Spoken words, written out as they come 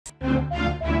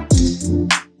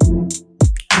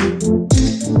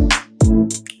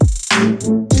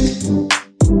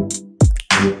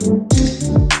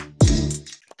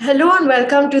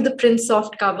welcome to the Print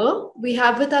Soft Cover. We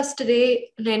have with us today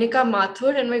Nayanika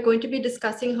Mathur, and we're going to be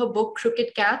discussing her book,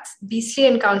 Crooked Cats, Beastly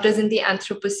Encounters in the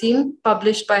Anthropocene,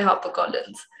 published by Harper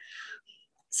Collins.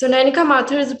 So Nayanika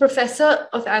Mathur is a professor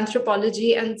of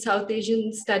anthropology and South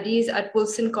Asian studies at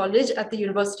Wolfson College at the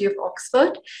University of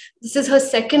Oxford. This is her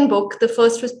second book. The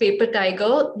first was Paper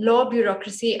Tiger, Law,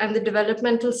 Bureaucracy, and the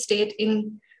Developmental State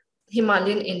in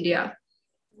Himalayan India.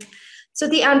 So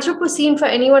the Anthropocene, for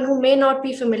anyone who may not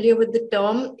be familiar with the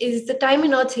term, is the time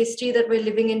in Earth's history that we're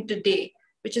living in today,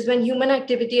 which is when human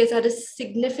activity has had a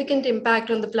significant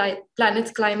impact on the planet's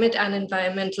climate and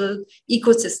environmental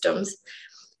ecosystems.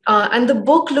 And the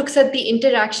book looks at the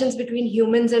interactions between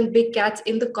humans and big cats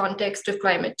in the context of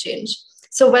climate change.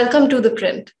 So welcome to The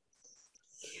Print.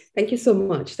 Thank you so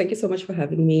much. Thank you so much for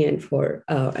having me and for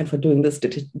doing this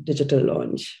digital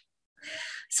launch.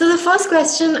 So the first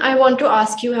question I want to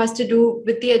ask you has to do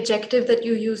with the adjective that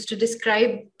you use to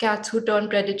describe cats who turn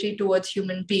predatory towards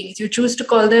human beings. You choose to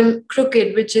call them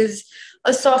crooked, which is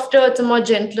it's a more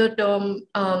gentler term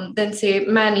than, say,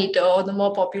 man-eater, or the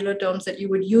more popular terms that you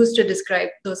would use to describe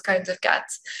those kinds of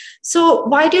cats. So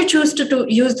why do you choose to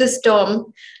use this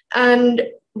term? And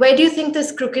where do you think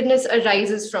this crookedness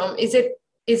arises from? Is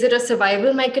it a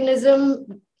survival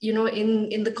mechanism,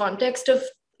 in the context of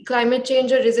climate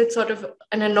change, or is it sort of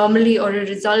an anomaly or a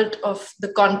result of the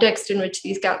context in which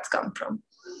these cats come from?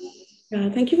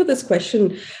 Thank you for this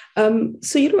question.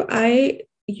 I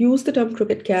use the term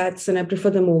crooked cats, and I prefer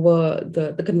them over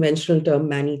the conventional term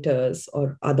man-eaters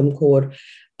or adamkhor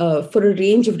for a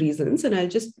range of reasons. And I'll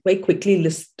just very quickly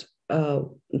list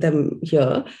them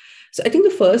here. So I think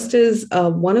the first is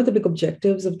one of the big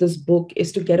objectives of this book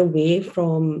is to get away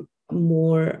from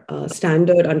more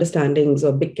standard understandings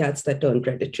of big cats that turn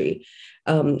predatory.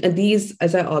 And these,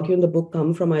 as I argue in the book,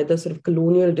 come from either sort of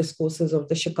colonial discourses of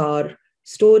the shikar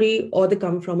story, or they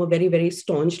come from a very, very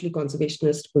staunchly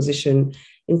conservationist position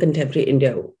in contemporary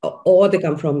India, or they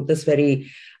come from this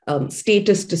very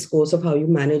statist discourse of how you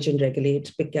manage and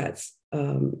regulate big cats.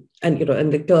 And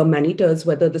the term man-eaters,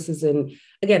 whether this is in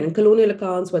colonial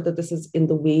accounts, whether this is in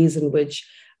the ways in which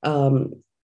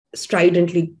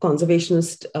stridently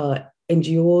conservationist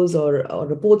NGOs or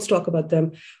reports talk about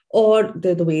them, or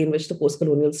the way in which the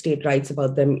post-colonial state writes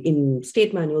about them in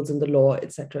state manuals, in the law,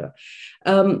 etc.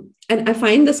 And I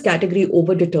find this category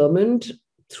overdetermined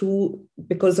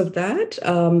because of that.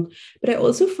 But I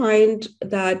also find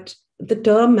that the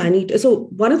term man-eater, so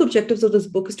one of the objectives of this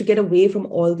book is to get away from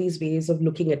all these ways of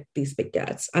looking at these big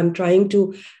cats. I'm trying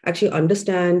to actually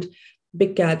understand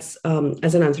big cats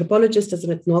as an anthropologist, as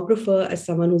an ethnographer, as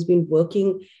someone who's been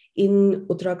working in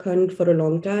Uttarakhand for a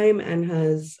long time and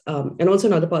and also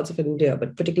in other parts of India,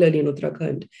 but particularly in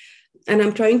Uttarakhand. And what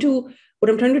I'm trying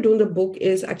to do in the book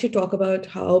is actually talk about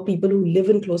how people who live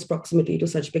in close proximity to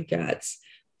such big cats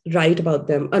how they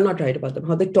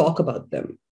talk about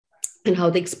them, and how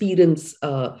they experience,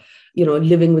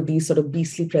 living with these sort of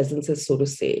beastly presences, so to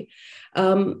say.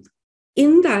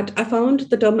 In that, I found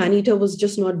the term man-eater was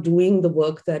just not doing the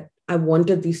work that I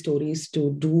wanted these stories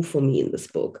to do for me in this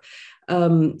book. I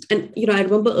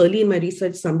remember early in my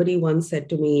research, somebody once said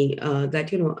to me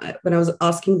that, when I was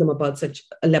asking them about such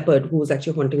a leopard who was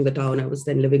actually haunting the town I was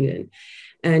then living in,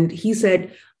 and he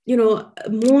said,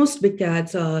 most big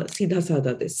cats are seedha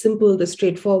sada, they're simple, they're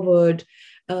straightforward,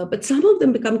 but some of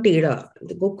them become teda,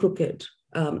 they go crooked.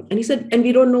 And he said, and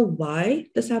we don't know why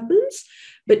this happens,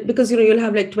 but because, you'll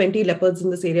have like 20 leopards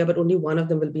in this area, but only one of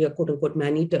them will be a quote unquote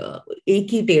man-eater, ek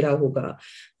hi teda hoga.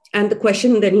 And the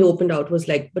question then he opened out was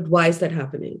like, but why is that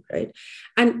happening, right?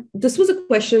 And this was a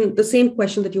question, the same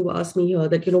question that you asked me here,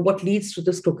 that, what leads to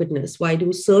this crookedness? Why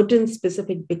do certain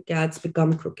specific big cats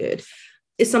become crooked?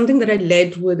 Is something that I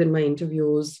led with in my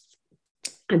interviews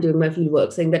and doing my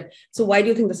fieldwork, saying that, so why do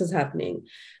you think this is happening?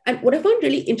 And what I found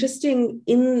really interesting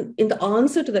in the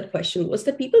answer to that question was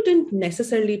that people didn't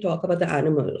necessarily talk about the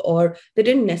animal, or they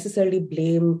didn't necessarily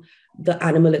blame the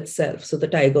animal itself, so the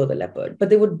tiger or the leopard, but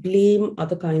they would blame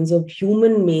other kinds of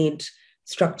human-made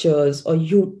structures or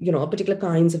particular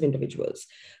kinds of individuals.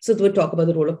 So they would talk about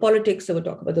the role of politics, they would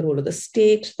talk about the role of the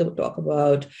state, they would talk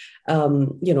about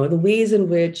the ways in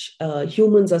which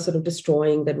humans are sort of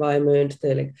destroying the environment.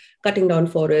 They're like cutting down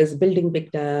forests, building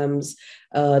big dams,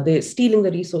 they're stealing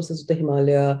the resources of the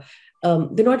Himalaya.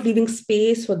 They're not leaving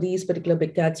space for these particular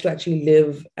big cats to actually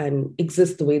live and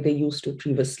exist the way they used to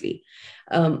previously.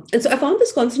 And so I found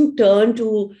this constant turn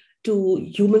to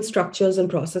human structures and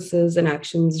processes and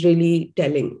actions really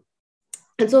telling.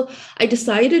 And so I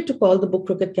decided to call the book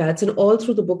Crooked Cats. And all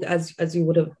through the book, as you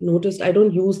would have noticed, I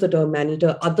don't use the term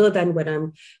man-eater other than when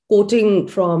I'm quoting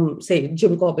from, say,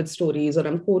 Jim Corbett's stories, or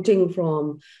I'm quoting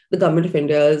from the Government of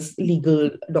India's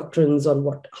legal doctrines on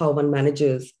how one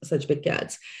manages such big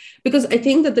cats. Because I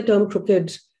think that the term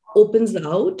crooked opens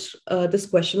out this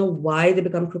question of why they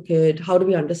become crooked, how do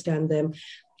we understand them.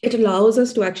 It allows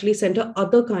us to actually center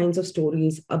other kinds of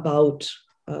stories about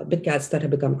big cats that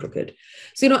have become crooked.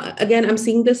 So, again, I'm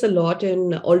seeing this a lot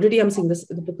I'm seeing this,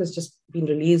 the book has just been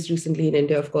released recently in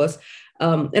India, of course.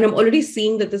 And I'm already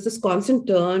seeing that there's this constant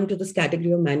turn to this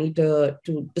category of man-eater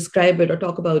to describe it or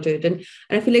talk about it. And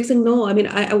I feel like saying, no, I mean,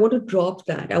 I want to drop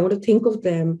that. I want to think of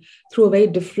them through a very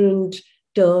different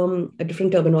term, a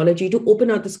different terminology, to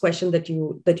open out this question that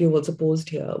you also posed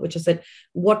here, which is that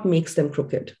what makes them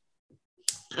crooked?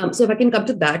 So if I can come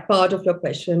to that part of your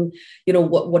question,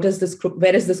 what is this?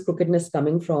 Where is this crookedness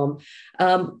coming from?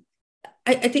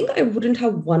 I think I wouldn't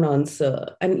have one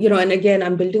answer. And, and again,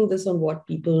 I'm building this on what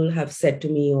people have said to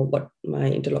me or what my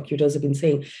interlocutors have been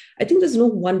saying. I think there's no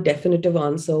one definitive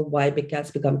answer why big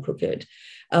cats become crooked.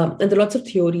 And there are lots of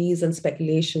theories and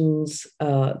speculations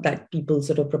that people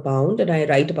sort of propound, and I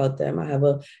write about them. I have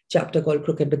a chapter called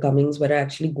Crooked Becomings, where I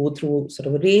actually go through sort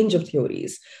of a range of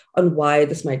theories on why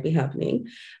this might be happening.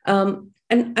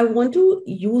 And I want to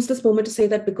use this moment to say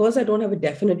that because I don't have a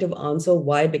definitive answer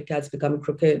why big cats become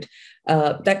crooked,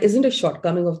 that isn't a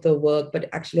shortcoming of the work, but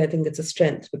actually I think it's a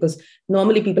strength, because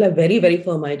normally people have very, very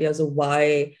firm ideas of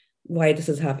why this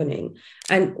is happening.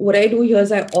 And what I do here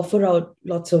is I offer out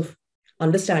lots of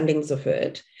understandings of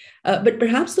it. But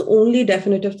perhaps the only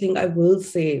definitive thing I will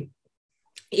say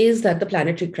is that the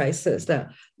planetary crisis that,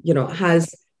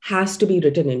 has to be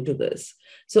written into this.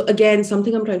 So again,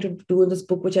 something I'm trying to do in this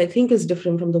book, which I think is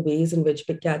different from the ways in which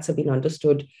big cats have been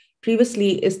understood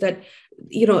previously, is that,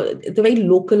 the very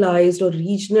localized or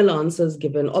regional answers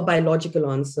given, or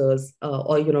biological answers,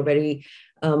 or, very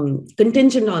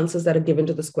contingent answers that are given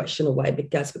to this question of why big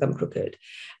cats become crooked.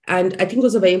 And I think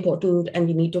those are very important, and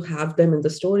we need to have them in the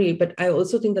story. But I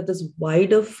also think that this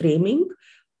wider framing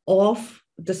of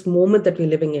this moment that we're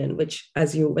living in, which,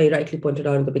 as you very rightly pointed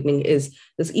out in the beginning, is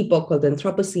this epoch called the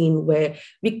Anthropocene, where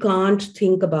we can't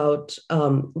think about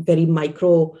very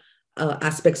micro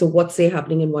aspects of what's, say,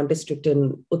 happening in one district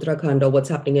in Uttarakhand or what's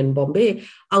happening in Bombay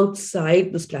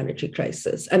outside this planetary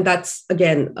crisis. And that's,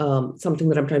 again, something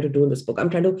that I'm trying to do in this book. I'm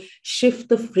trying to shift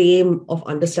the frame of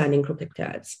understanding crooked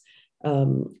cats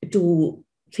to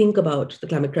think about the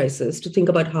climate crisis, to think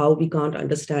about how we can't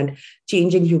understand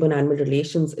changing human-animal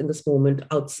relations in this moment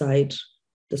outside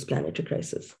this planetary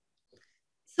crisis.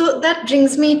 So that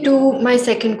brings me to my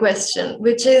second question,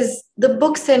 which is the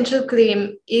book's central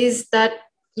claim is that,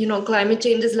 climate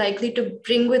change is likely to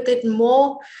bring with it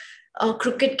more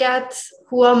crooked cats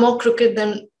who are more crooked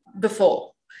than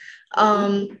before.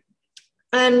 And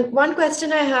one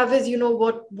question I have is,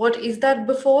 what is that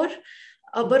before?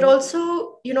 But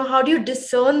also, how do you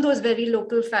discern those very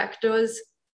local factors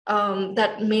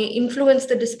that may influence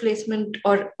the displacement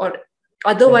or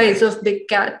otherwise of big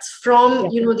cats from,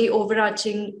 the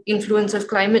overarching influence of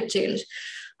climate change?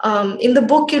 In the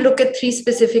book, you look at 3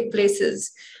 specific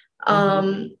places.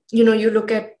 You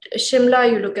look at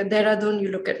Shimla, you look at Dehradun, you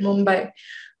look at Mumbai.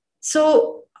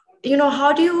 So,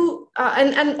 how do you,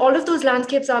 and all of those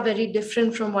landscapes are very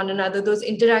different from one another. Those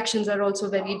interactions are also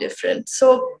very different.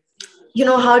 So,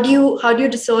 how do you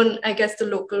discern, I guess, the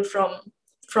local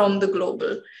from the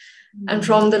global and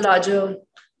from the larger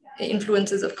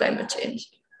influences of climate change?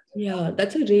 Yeah,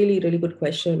 that's a really, really good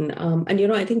question. And,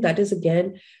 I think that is,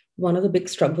 again, one of the big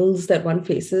struggles that one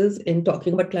faces in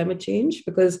talking about climate change,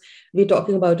 because we're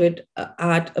talking about it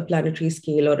at a planetary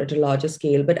scale or at a larger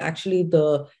scale, but actually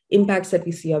the impacts that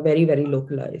we see are very, very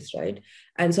localized, right?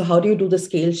 And so how do you do the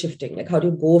scale shifting? Like, how do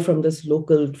you go from this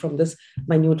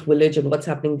minute village and what's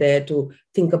happening there to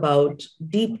think about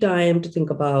deep time, to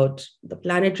think about the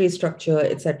planetary structure,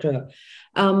 etc.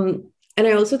 And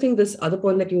I also think this other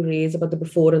point that you raise about the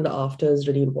before and the after is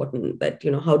really important, that,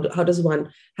 how does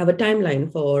one have a timeline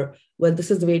for, well,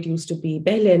 this is the way it used to be,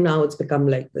 pehle, now it's become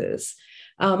like this.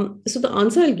 So the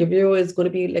answer I'll give you is going to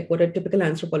be like what a typical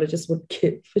anthropologist would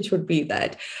give, which would be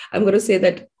that I'm going to say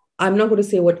that I'm not going to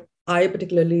say what I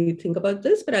particularly think about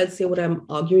this, but I'll say what I'm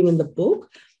arguing in the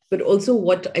book, but also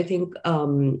what I think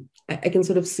I can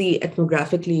sort of see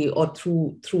ethnographically or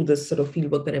through this sort of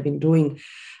fieldwork that I've been doing.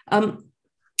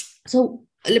 So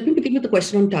let me begin with the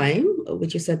question on time,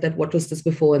 which you said that what was this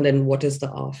before and then what is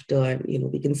the after,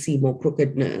 and we can see more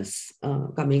crookedness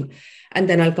coming. And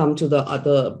then I'll come to the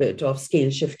other bit of scale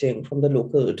shifting from the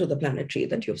local to the planetary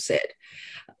that you've said.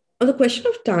 On the question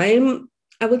of time,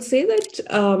 I would say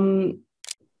that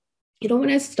when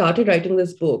I started writing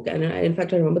this book, and in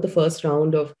fact, I remember the first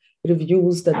round of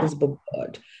reviews that this book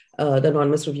got, the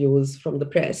anonymous reviews from the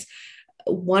press.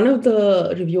 One of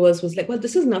the reviewers was like, well,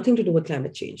 this has nothing to do with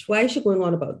climate change. Why is she going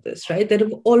on about this, right? There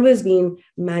have always been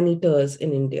man-eaters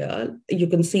in India. You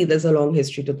can see there's a long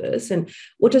history to this. And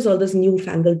what is all this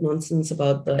newfangled nonsense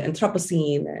about the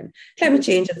Anthropocene and climate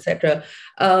change, etc.?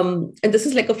 And this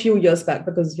is like a few years back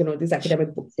because, these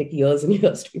academic books take years and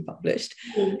years to be published.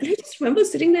 And I just remember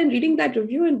sitting there and reading that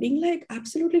review and being like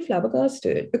absolutely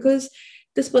flabbergasted because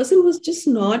this person was just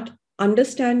not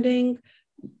understanding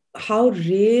how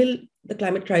real the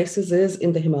climate crisis is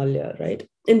in the Himalaya, right?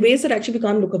 In ways that actually we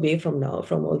can't look away from now,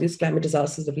 from all these climate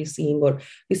disasters that we're seeing, or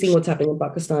we're seeing what's happening in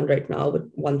Pakistan right now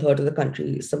with 1/3 of the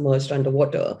country submerged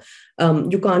underwater.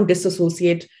 You can't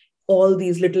disassociate all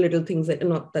these little things, that,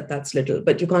 not that that's little,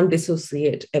 but you can't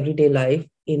dissociate everyday life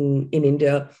in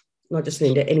India, not just in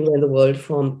India, anywhere in the world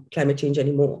from climate change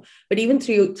anymore. But even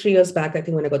three years back, I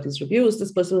think when I got these reviews,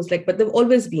 this person was like, but they've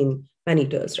always been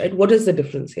man-eaters, right? What is the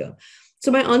difference here?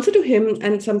 So my answer to him,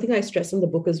 and something I stress in the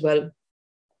book as well,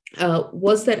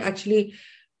 was that actually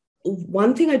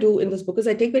one thing I do in this book is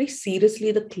I take very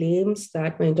seriously the claims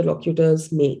that my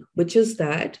interlocutors make, which is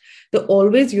that there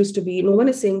always used to be, no one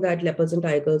is saying that leopards and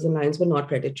tigers and lions were not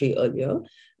predatory earlier.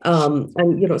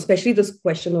 And, especially this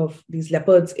question of these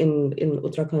leopards in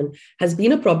Uttarakhand has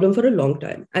been a problem for a long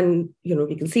time. And,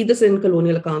 we can see this in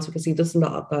colonial accounts, we can see this in the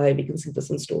archive, we can see this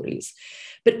in stories.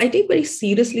 But I take very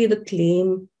seriously the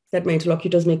claim that my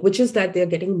interlocutors make, which is that they're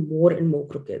getting more and more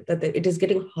crooked, that it is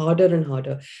getting harder and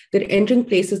harder. They're entering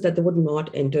places that they would not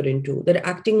enter into. They're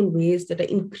acting in ways that are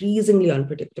increasingly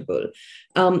unpredictable.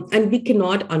 And we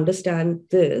cannot understand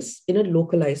this in a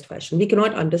localized fashion. We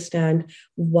cannot understand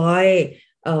why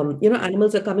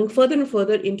animals are coming further and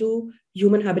further into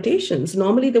human habitations.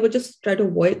 Normally, they would just try to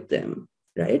avoid them.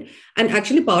 Right. And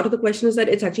actually, part of the question is that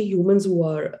it's actually humans who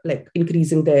are like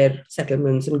increasing their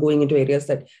settlements and going into areas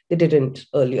that they didn't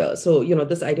earlier. So,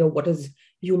 this idea of what is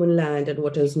human land and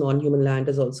what is non-human land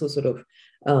is also sort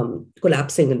of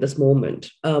collapsing in this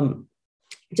moment.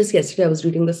 Just yesterday, I was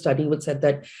reading the study which said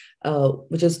that,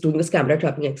 which is doing this camera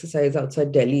trapping exercise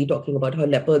outside Delhi, talking about how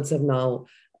leopards have now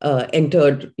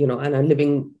entered, and are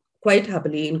living quite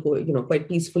happily and quite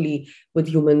peacefully with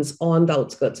humans on the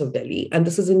outskirts of Delhi. And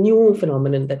this is a new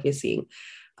phenomenon that we're seeing.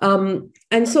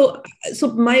 And so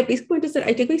my basic point is that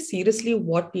I take very seriously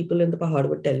what people in the Pahad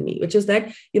would tell me, which is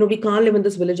that, we can't live in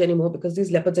this village anymore because these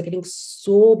leopards are getting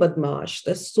so badmash,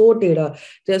 they're so tera,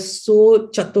 they're so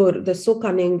chatur, they're so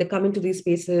cunning, they come into these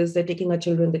spaces, they're taking our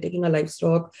children, they're taking our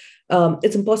livestock.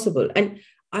 It's impossible. And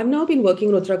I've now been working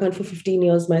in Uttarakhand for 15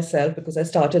 years myself because I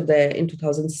started there in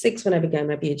 2006 when I began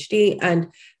my PhD, and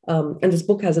this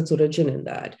book has its origin in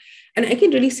that. And I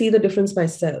can really see the difference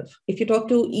myself. If you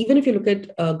look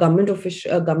at government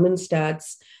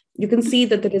stats, you can see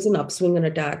that there is an upswing in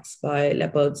attacks by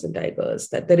leopards and tigers,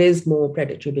 that there is more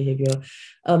predatory behavior.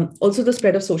 Also, the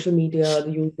spread of social media,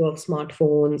 the use of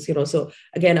smartphones, so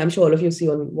again, I'm sure all of you see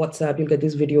on WhatsApp, you'll get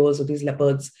these videos of these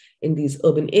leopards in these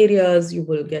urban areas.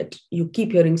 You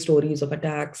keep hearing stories of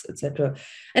attacks, etc.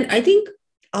 And I think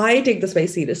I take this very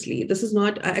seriously. This is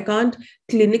not, I can't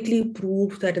clinically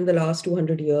prove that in the last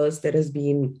 200 years, there has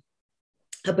been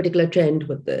a particular trend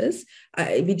with this.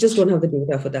 We just don't have the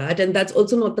data for that. And that's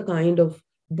also not the kind of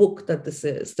book that this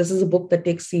is. This is a book that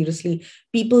takes seriously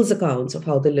people's accounts of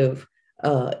how they live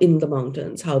in the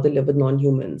mountains, how they live with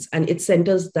non-humans. And it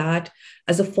centers that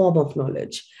as a form of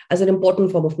knowledge, as an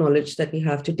important form of knowledge that we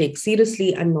have to take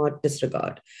seriously and not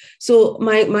disregard. So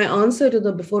my answer to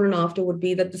the before and after would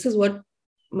be that this is what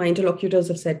my interlocutors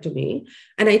have said to me,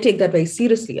 and I take that very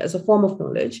seriously as a form of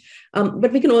knowledge.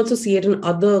 But we can also see it in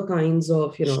other kinds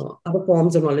of, other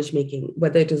forms of knowledge making,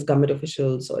 whether it is government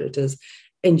officials or it is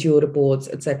NGO reports,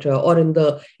 etc., or in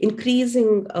the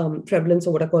increasing prevalence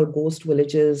of what are called ghost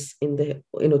villages in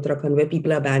Uttarakhand, where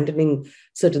people are abandoning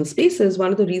certain spaces.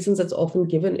 One of the reasons that's often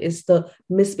given is the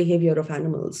misbehavior of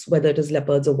animals, whether it is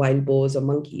leopards or wild boars or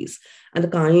monkeys, and the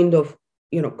kind of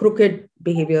crooked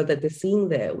behavior that they're seeing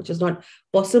there, which is not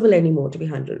possible anymore to be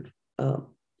handled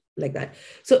like that.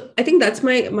 So I think that's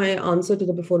my answer to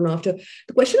the before and after.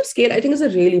 The question of scale, I think, is a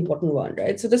really important one,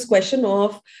 right? So this question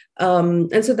of,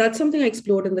 and so that's something I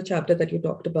explored in the chapter that you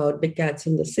talked about, big cats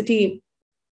in the city,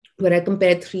 where I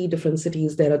compared 3 different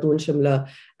cities, Dehradun, Shimla,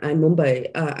 and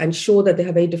Mumbai, and show that they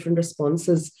have very different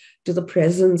responses to the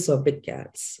presence of big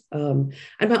cats. And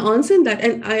my answer in that,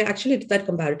 and I actually did that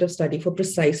comparative study for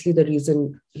precisely the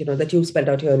reason, that you spelled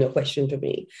out here in your question to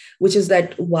me, which is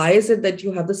that why is it that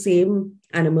you have the same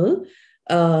animal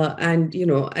And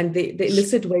they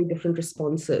elicit very different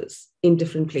responses in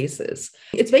different places.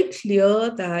 It's very clear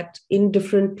that in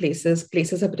different places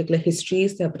have particular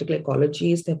histories, they have particular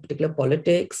ecologies, they have particular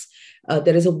politics.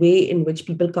 There is a way in which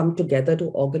people come together to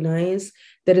organize.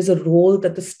 There is a role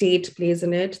that the state plays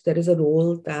in it. There is a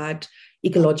role that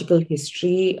ecological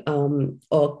history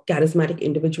or charismatic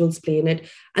individuals play in it.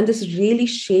 And this really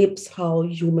shapes how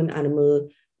human-animal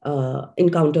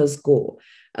encounters go.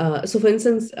 So, for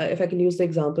instance, if I can use the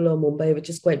example of Mumbai, which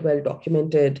is quite well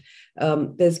documented,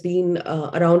 there's been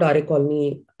around RA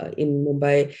Colony in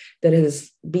Mumbai,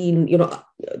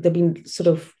 there've been sort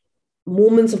of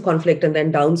moments of conflict and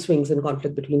then downswings in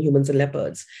conflict between humans and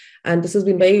leopards. And this has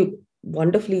been very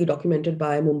wonderfully documented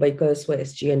by Mumbaikars for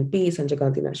SGNP, Sanjay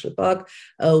Gandhi National Park,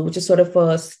 which is sort of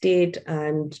a state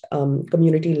and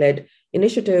community-led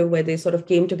initiative where they sort of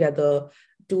came together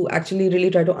to actually really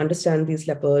try to understand these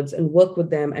leopards and work with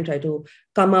them and try to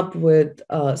come up with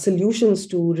solutions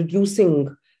to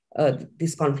reducing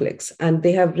these conflicts. And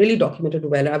they have really documented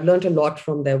well. I've learned a lot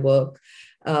from their work.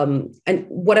 And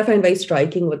what I find very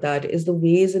striking with that is the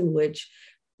ways in which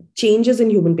changes in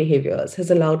human behaviors has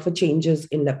allowed for changes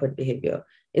in leopard behavior,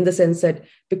 in the sense that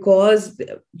because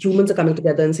humans are coming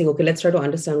together and saying, okay, let's try to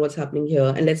understand what's happening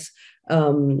here, and let's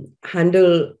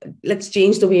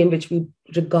change the way in which we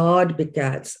regard big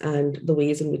cats and the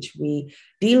ways in which we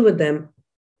deal with them,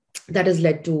 that has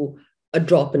led to a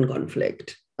drop in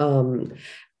conflict.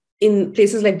 In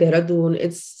places like Dehradun,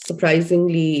 it's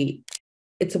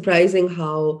surprising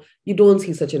how you don't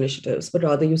see such initiatives, but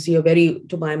rather you see a very,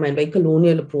 to my mind, very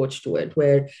colonial approach to it,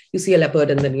 where you see a leopard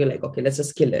and then you're like, okay, let's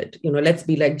just kill it. Let's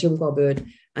be like Jim Corbett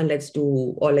and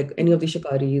or like any of the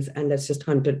shikaris and let's just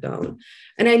hunt it down.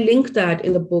 And I link that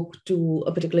in the book to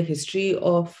a particular history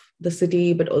of the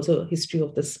city, but also a history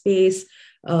of the space,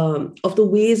 of the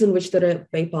ways in which there are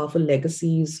very powerful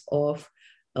legacies of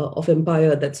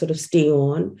empire that sort of stay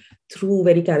on through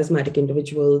very charismatic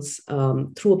individuals,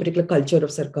 through a particular culture of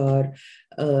sarkar,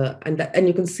 and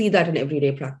you can see that in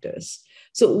everyday practice.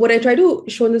 So what I try to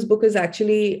show in this book is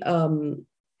actually how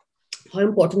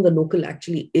important the local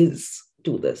actually is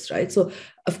to this, right? So,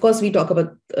 of course, we talk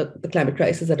about the climate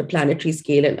crisis at a planetary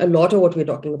scale, and a lot of what we're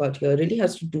talking about here really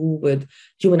has to do with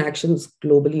human actions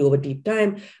globally over deep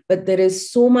time. But there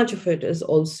is so much of it is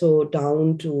also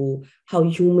down to how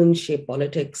humans shape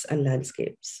politics and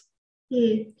landscapes.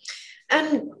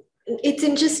 And it's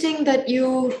interesting that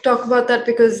you talk about that,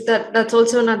 because that's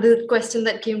also another question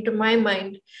that came to my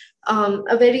mind.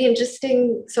 A very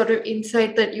interesting sort of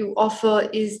insight that you offer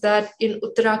is that in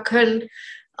Uttarakhand,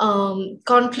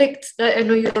 conflicts, I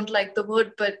know you don't like the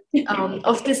word, but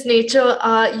of this nature,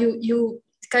 you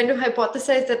kind of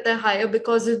hypothesize that they're higher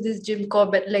because of this Jim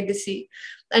Corbett legacy.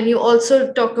 And you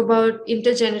also talk about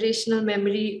intergenerational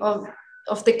memory of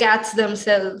the cats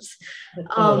themselves.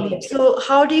 So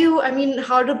how do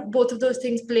both of those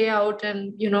things play out?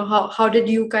 And, how did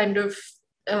you kind of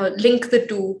link the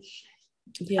two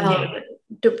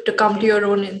to come to your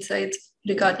own insights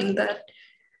regarding that?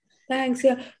 Thanks.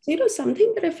 Yeah. So,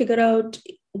 something that I figured out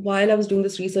while I was doing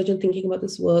this research and thinking about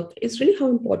this work is really how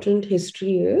important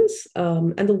history is,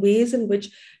 and the ways in which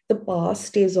the past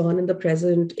stays on in the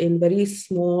present in very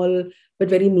small but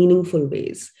very meaningful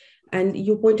ways. And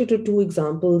you pointed to two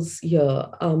examples here.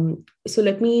 So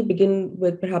let me begin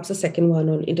with perhaps a second one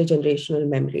on intergenerational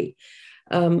memory.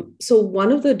 So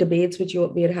one of the debates which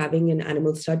we are having in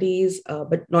animal studies,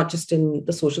 but not just in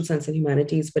the social science and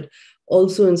humanities, but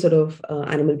also in sort of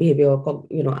animal behavior,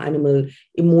 animal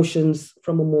emotions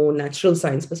from a more natural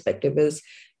science perspective, is,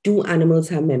 do animals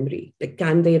have memory? Like,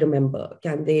 can they remember?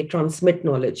 Can they transmit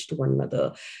knowledge to one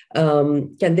another?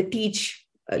 Can they teach?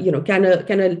 Can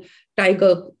a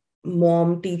tiger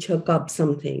mom teach her cub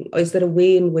something? Or is there a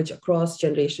way in which across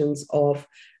generations of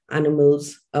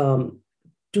animals,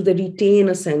 do they retain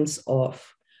a sense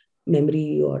of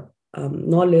memory or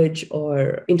knowledge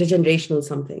or intergenerational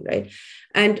something, right?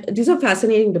 And these are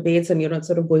fascinating debates, and it's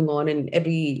sort of going on, and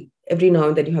every now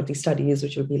and then you have these studies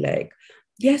which will be like,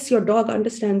 yes, your dog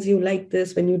understands you like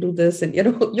this when you do this, and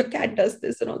your cat does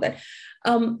this and all that.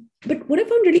 But what I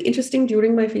found really interesting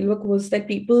during my fieldwork was that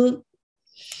people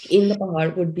in the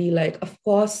Pahar would be like, of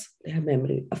course they have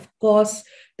memory, of course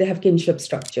they have kinship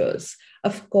structures,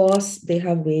 of course they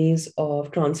have ways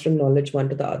of transferring knowledge one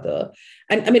to the other.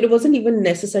 And I mean, it wasn't even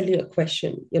necessarily a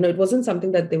question, it wasn't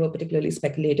something that they were particularly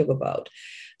speculative about.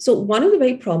 So one of the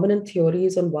very prominent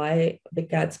theories on why big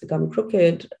cats become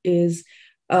crooked is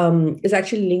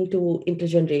actually linked to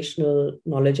intergenerational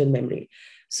knowledge and memory.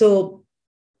 So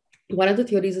one of the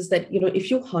theories is that, if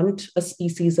you hunt a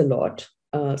species a lot,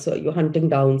 so you're hunting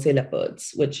down, say,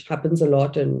 leopards, which happens a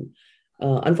lot in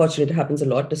Unfortunately, it happens a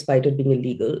lot despite it being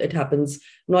illegal. It happens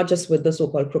not just with the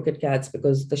so-called crooked cats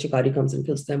because the shikari comes and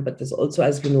kills them, but there's also,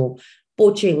 as we know,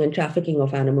 poaching and trafficking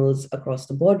of animals across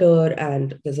the border.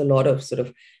 And there's a lot of sort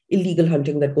of illegal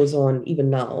hunting that goes on even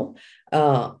now.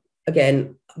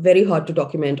 Again, very hard to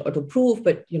document or to prove,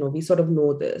 but we sort of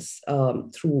know this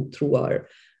through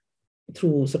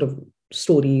sort of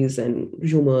stories and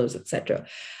rumors, etc.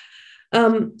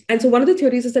 And so one of the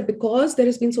theories is that because there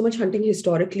has been so much hunting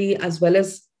historically, as well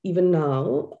as even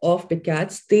now, of big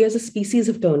cats, they as a species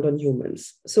have turned on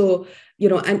humans. So,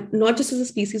 and not just as a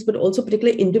species, but also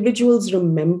particular individuals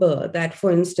remember that,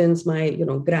 for instance, my,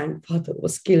 grandfather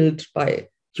was killed by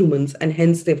humans, and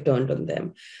hence they've turned on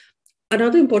them.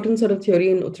 Another important sort of theory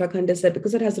in Uttarakhand is that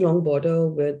because it has a long border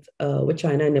with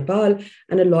China and Nepal,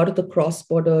 and a lot of the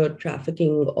cross-border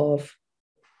trafficking of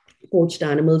poached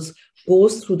animals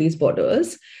goes through these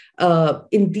borders.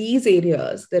 In these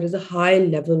areas, there is a high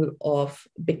level of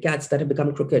big cats that have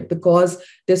become crooked because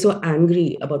they're so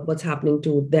angry about what's happening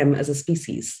to them as a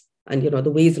species and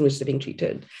the ways in which they're being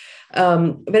treated.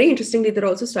 Very interestingly, there are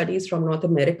also studies from North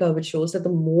America which shows that the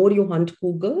more you hunt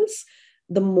cougars,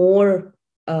 the more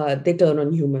they turn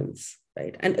on humans,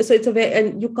 right? And so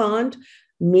and you can't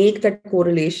make that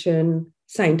correlation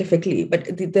scientifically, but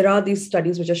there are these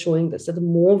studies which are showing this, that the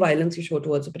more violence you show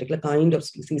towards a particular kind of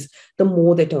species, the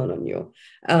more they turn on you,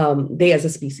 they as a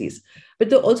species. But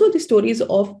there are also these stories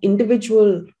of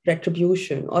individual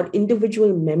retribution or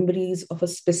individual memories of a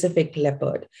specific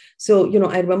leopard. So,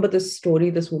 I remember this story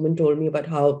this woman told me about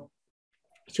how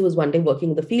she was one day working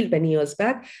in the field many years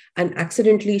back, and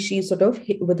accidentally she sort of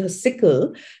hit with her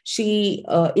sickle, she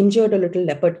injured a little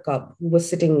leopard cub who was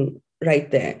sitting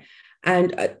right there.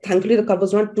 And thankfully, the cub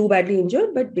was not too badly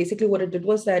injured, but basically what it did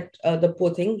was that the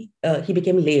poor thing, he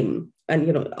became lame,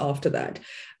 and, after that.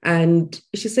 And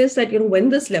she says that, when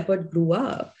this leopard grew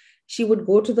up, she would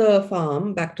go to the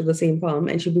farm, back to the same farm,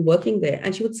 and she'd be working there.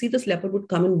 And she would see this leopard would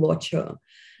come and watch her.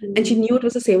 Mm-hmm. And she knew it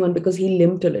was the same one because he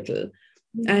limped a little.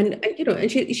 Mm-hmm.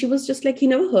 And she was just like, he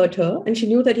never hurt her. And she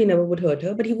knew that he never would hurt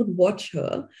her, but he would watch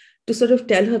her to sort of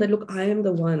tell her that, look, I am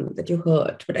the one that you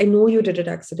hurt, but I know you did it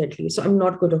accidentally, so I'm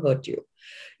not going to hurt you.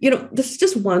 This is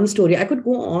just one story. I could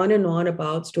go on and on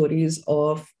about stories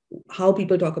of how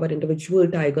people talk about individual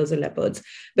tigers or leopards.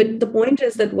 But the point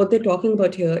is that what they're talking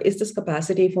about here is this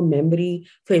capacity for memory,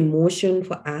 for emotion,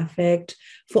 for affect,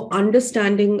 for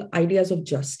understanding ideas of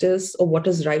justice or what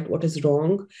is right, what is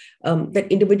wrong,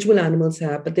 that individual animals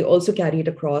have, but they also carry it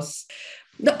across.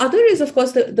 The other is, of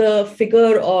course, the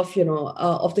figure of,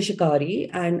 of the shikari.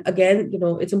 And again,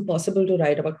 it's impossible to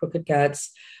write about crooked cats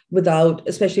without,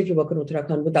 especially if you work in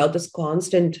Uttarakhand, without this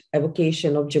constant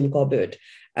evocation of Jim Corbett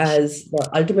as the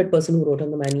ultimate person who wrote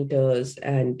on the man-eaters.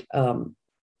 And, and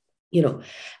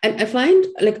I find,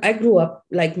 like, I grew up,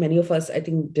 like many of us, I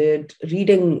think, did,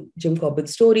 reading Jim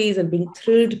Corbett's stories and being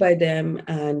thrilled by them.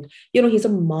 And, he's a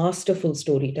masterful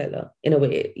storyteller in a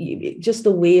way, just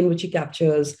the way in which he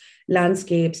captures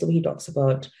landscapes, the way he talks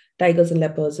about tigers and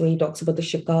leopards, the way he talks about the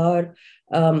shikar.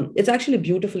 It's actually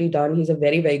beautifully done. He's a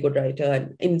very, very good writer.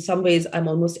 And in some ways, I'm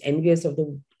almost envious of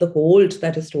the hold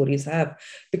that his stories have,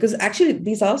 because actually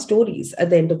these are stories at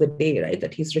the end of the day, right,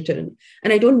 that he's written.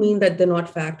 And I don't mean that they're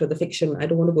not fact or the fiction. I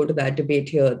don't want to go to that debate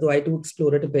here, though I do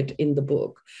explore it a bit in the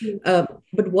book.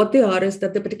 But what they are is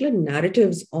that the particular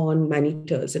narratives on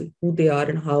man-eaters and who they are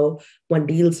and how one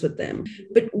deals with them.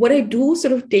 But what I do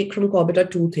sort of take from Corbett are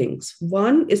two things.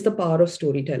 One is the power of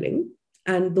storytelling,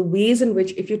 and the ways in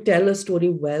which, if you tell a story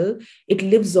well, it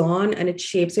lives on and it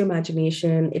shapes your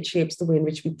imagination. It shapes the way in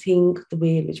which we think, the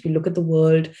way in which we look at the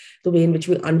world, the way in which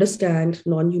we understand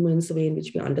non-humans, the way in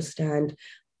which we understand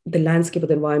the landscape of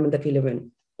the environment that we live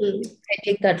in. I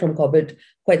take that from Corbett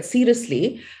quite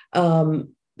seriously. But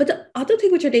the other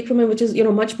thing which I take from him, which is,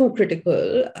 much more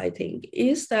critical, I think,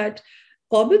 is that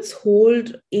Corbett's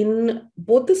hold in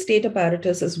both the state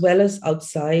apparatus as well as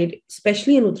outside,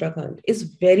 especially in Uttarakhand, is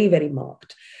very, very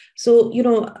marked. So,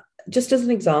 just as an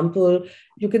example,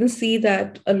 you can see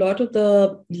that a lot of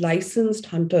the licensed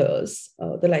hunters,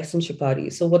 the licensed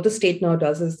shikaris, so what the state now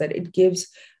does is that it gives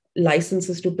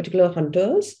licenses to particular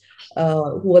hunters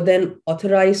who are then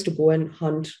authorized to go and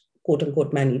hunt quote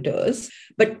unquote man-eaters.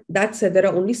 But that said, there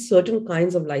are only certain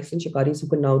kinds of licensed shikaris who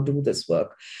can now do this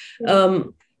work.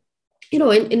 in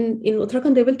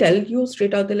Uttarakhand, they will tell you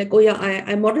straight out, they're like, oh yeah,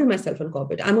 I model myself on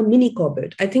Corbett. I'm a mini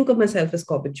Corbett. I think of myself as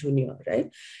Corbett Jr.,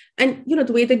 right? And,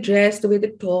 the way they dress, the way they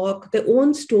talk, their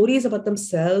own stories about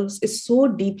themselves is so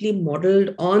deeply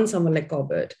modeled on someone like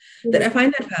Corbett that I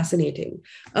find that fascinating.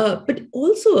 But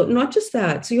also, not just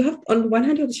that. So you have, on the one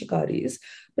hand, you have the Shikaris,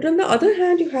 but on the other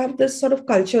hand, you have this sort of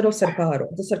culture of Sarkar,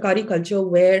 the Sarkari culture,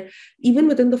 where even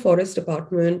within the forest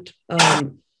department,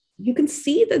 you can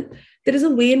see that there is a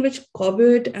way in which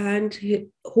Corbett and he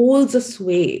holds a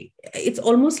sway. It's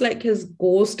almost like his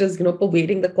ghost is,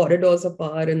 pervading the corridors of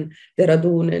Par and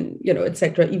Dehradun and,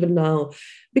 etc. even now,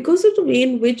 because of the way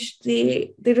in which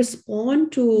they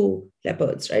respond to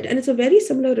leopards, right? And it's a very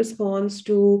similar response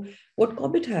to what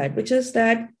Corbett had, which is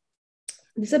that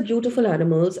these are beautiful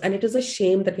animals and it is a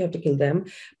shame that we have to kill them.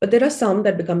 But there are some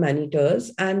that become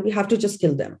man-eaters and we have to just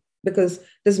kill them because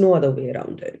there's no other way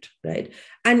around it, right?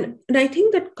 And I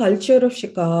think that culture of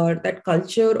shikar, that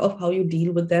culture of how you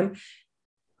deal with them,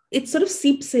 it sort of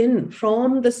seeps in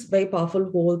from this very powerful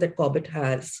hold that Corbett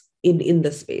has in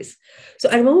this space. So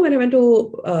I remember when I went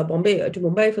to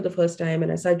Mumbai for the first time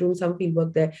and I started doing some field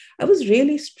work there, I was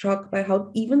really struck by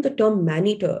how even the term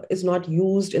man-eater is not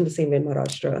used in the same way in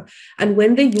Maharashtra. And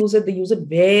when they use it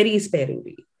very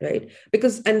sparingly, right?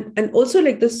 Because, and also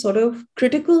like this sort of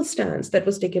critical stance that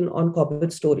was taken on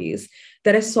Corbett stories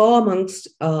that I saw amongst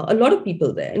a lot of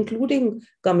people there, including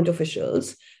government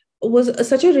officials, was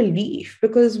such a relief,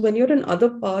 because when you're in other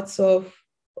parts of,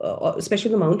 especially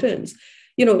the mountains,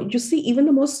 you see even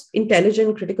the most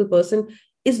intelligent, critical person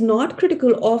is not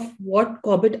critical of what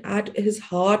Corbett at his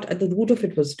heart, at the root of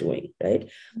it, was doing, right?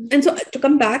 And so to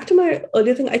come back to my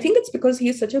earlier thing, I think it's because he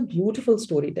is such a beautiful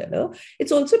storyteller.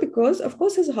 It's also because, of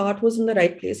course, his heart was in the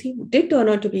right place. He did turn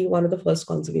out to be one of the first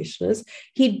conservationists.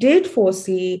 He did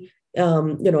foresee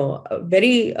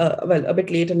very well, a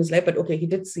bit late in his life, but okay, he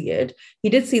did see it. He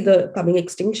did see the coming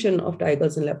extinction of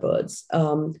tigers and leopards.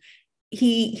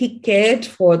 He cared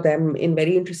for them in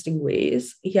very interesting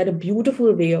ways. He had a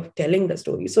beautiful way of telling the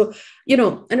story. So,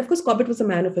 and of course, Corbett was a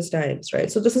man of his times, right?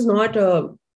 So this is not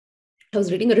I was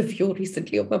reading a review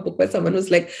recently of my book where someone was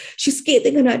like, she's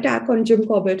scathing an attack on Jim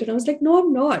Corbett. And I was like, no,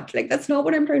 I'm not. Like, that's not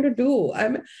what I'm trying to do.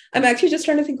 I'm actually just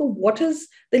trying to think of what is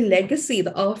the legacy,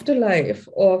 the afterlife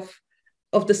of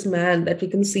this man that we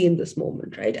can see in this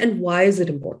moment, right? And why is it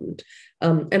important?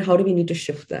 And how do we need to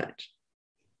shift that?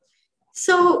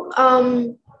 So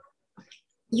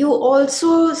you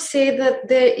also say that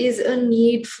there is a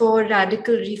need for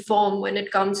radical reform when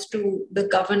it comes to the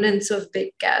governance of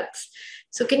big cats.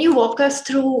 So can you walk us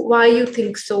through why you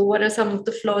think so? What are some of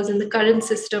the flaws in the current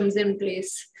systems in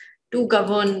place to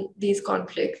govern these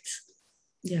conflicts?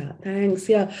 Yeah, thanks.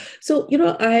 Yeah. So,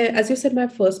 as you said, my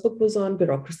first book was on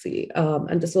bureaucracy.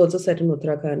 And this was also set in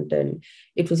Uttarakhand, and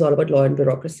it was all about law and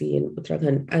bureaucracy in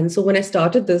Uttarakhand. And so when I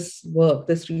started this work,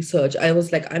 this research, I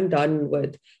was like, I'm done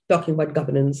with talking about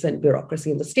governance and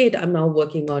bureaucracy in the state. I'm now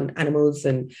working on animals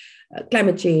and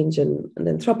climate change and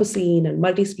Anthropocene and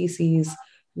multi-species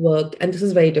work. And this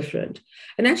is very different.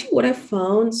 And actually what I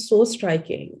found so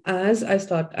striking as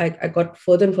I got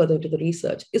further and further into the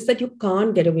research is that you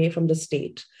can't get away from the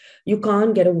state. You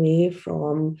can't get away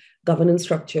from governance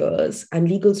structures and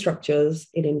legal structures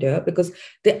in India, because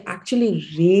they actually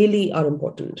really are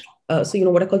important. So,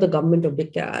 what I call the government of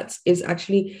big cats is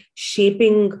actually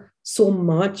shaping so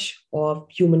much of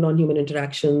human, non-human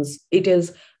interactions. It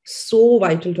is so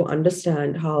vital to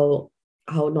understand how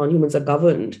non-humans are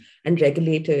governed and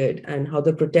regulated and how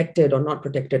they're protected or not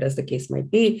protected, as the case might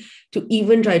be, to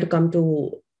even try to come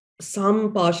to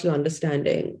some partial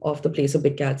understanding of the place of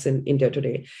big cats in India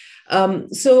today.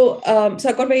 So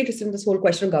I got very interested in this whole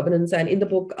question of governance. And in the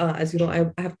book, as you know,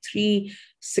 I have three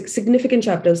significant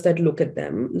chapters that look at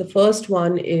them. The first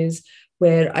one is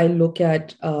where I look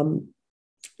at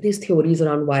these theories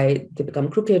around why they become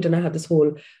crooked. And I have this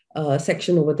whole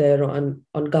section over there on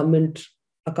government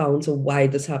accounts of why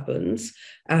this happens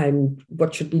and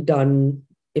what should be done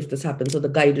if this happens. So the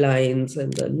guidelines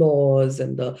and the laws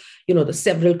and the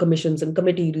several commissions and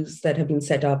committees that have been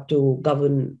set up to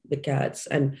govern the cats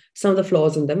and some of the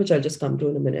flaws in them, which I'll just come to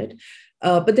in a minute.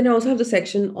 But then I also have the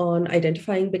section on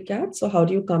identifying big cats. So how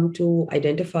do you come to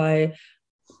identify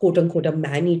quote unquote a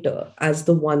man-eater as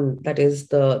the one that is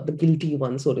the guilty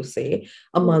one, so to say,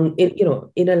 among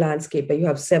in a landscape where you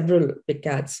have several big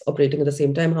cats operating at the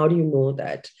same time? How do you know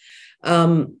that?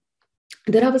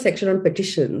 Then I have a section on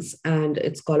petitions, and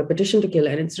it's called A Petition to Kill,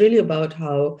 and it's really about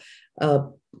how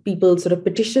people sort of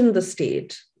petition the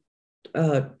state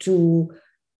to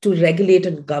to regulate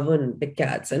and govern big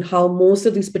cats, and how most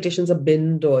of these petitions are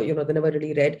binned, or they're never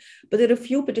really read. But there are a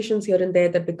few petitions here and there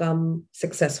that become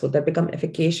successful, that become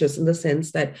efficacious in the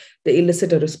sense that they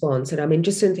elicit a response. And I'm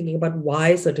interested in thinking about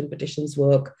why certain petitions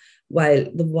work while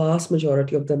the vast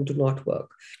majority of them do not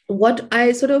work. What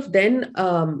I sort of then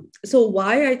so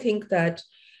why I think that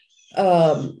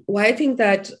the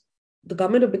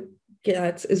government of big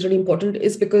cats is really important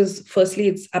is because, firstly,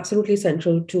 it's absolutely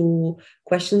central to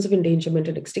questions of endangerment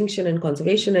and extinction and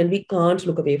conservation, and we can't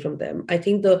look away from them. I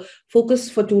think the focus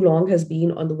for too long has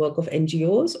been on the work of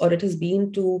NGOs, or it has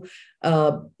been to,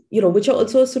 which are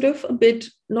also sort of a bit,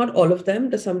 not all of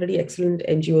them, there's some really excellent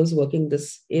NGOs working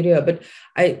this area, but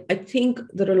I think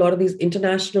there are a lot of these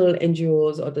international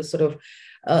NGOs, or the sort of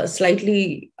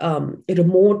slightly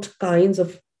remote kinds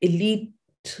of elite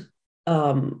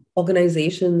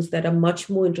organizations that are much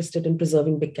more interested in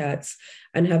preserving big cats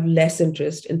and have less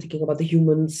interest in thinking about the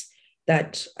humans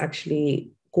that actually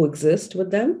coexist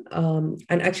with them.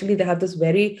 And actually, they have this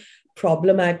very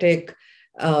problematic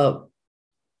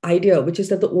idea, which is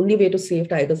that the only way to save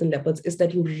tigers and leopards is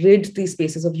that you rid these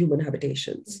spaces of human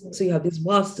habitations. Mm-hmm. So you have these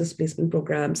vast displacement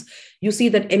programs. You see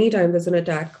that anytime there's an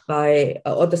attack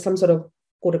or there's some sort of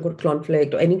quote unquote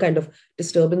conflict or any kind of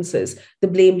disturbances, they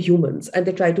blame humans and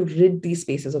they try to rid these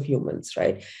spaces of humans,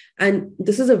 right? And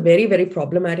this is a very, very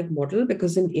problematic model,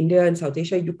 because in India and South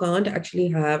Asia, you can't actually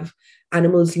have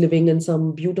animals living in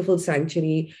some beautiful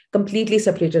sanctuary completely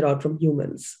separated out from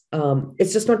humans.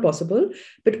 It's just not possible.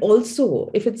 But also,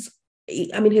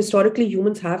 historically,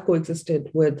 humans have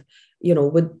coexisted with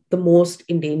the most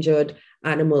endangered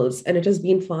animals, and it has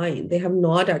been fine. They have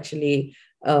not actually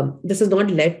this has not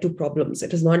led to problems.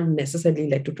 It has not necessarily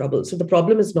led to trouble. So the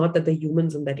problem is not that the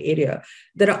humans in that area.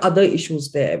 There are other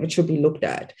issues there which should be looked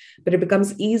at. But it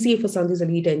becomes easy for some of these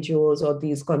elite NGOs or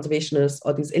these conservationists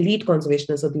or these elite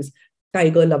conservationists or these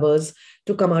tiger lovers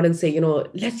to come out and say,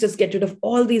 let's just get rid of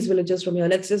all these villages from here.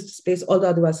 Let's just displace all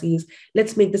the Adivasis.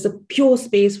 Let's make this a pure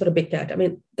space for a big cat. I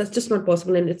mean, that's just not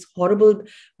possible. And it's horrible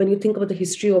when you think about the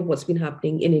history of what's been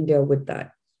happening in India with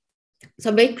that.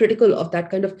 So I'm very critical of that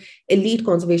kind of elite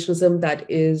conservationism that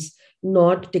is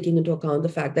not taking into account the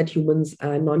fact that humans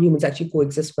and non-humans actually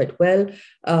coexist quite well,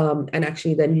 and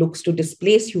actually then looks to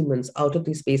displace humans out of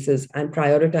these spaces and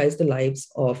prioritize the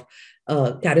lives of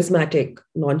charismatic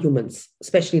non-humans,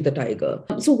 especially the tiger.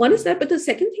 So one is that, but the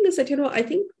second thing is that, I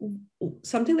think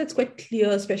something that's quite clear,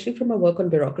 especially from our work on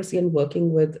bureaucracy and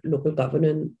working with local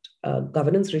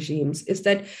governance regimes, is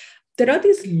that there are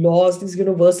these laws, these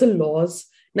universal laws,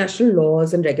 national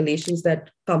laws and regulations that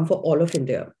come for all of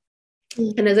India.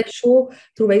 Mm. And as I show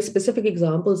through very specific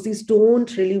examples, these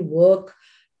don't really work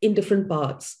in different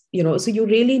parts, so you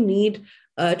really need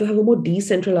to have a more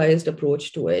decentralized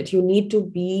approach to it. You need to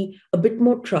be a bit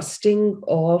more trusting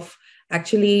of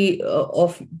actually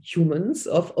of humans,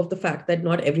 of the fact that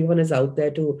not everyone is out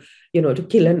there to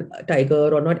kill a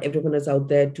tiger, or not everyone is out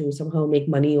there to somehow make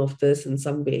money off this in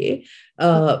some way,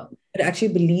 but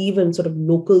actually believe in sort of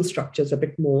local structures a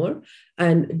bit more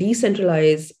and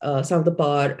decentralize some of the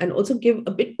power, and also give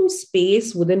a bit more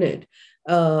space within it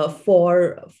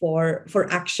for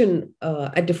action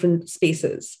at different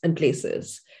spaces and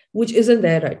places, which isn't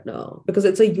there right now, because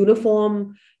it's a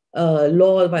uniform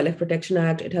law, Wildlife Protection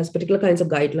Act. It has particular kinds of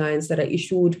guidelines that are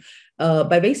issued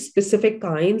by very specific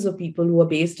kinds of people who are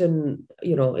based in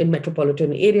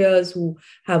metropolitan areas, who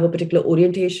have a particular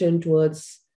orientation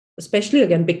towards, especially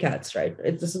again, big cats, right?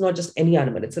 This is not just any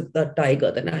animal. It's the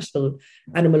tiger, the national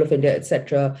animal of India,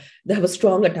 etc. They have a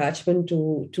strong attachment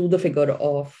to the figure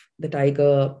of the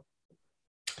tiger,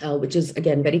 which is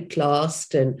again very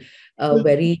classed and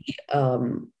very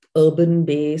urban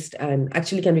based, and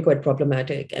actually can be quite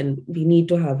problematic. And we need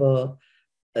to have a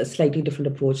slightly different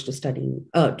approach to studying,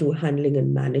 to handling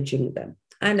and managing them,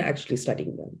 and actually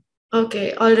studying them.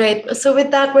 Okay, all right. So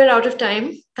with that, we're out of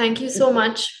time. Thank you so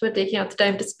much for taking out the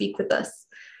time to speak with us.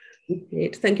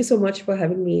 Great. Thank you so much for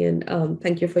having me, and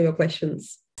thank you for your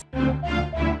questions.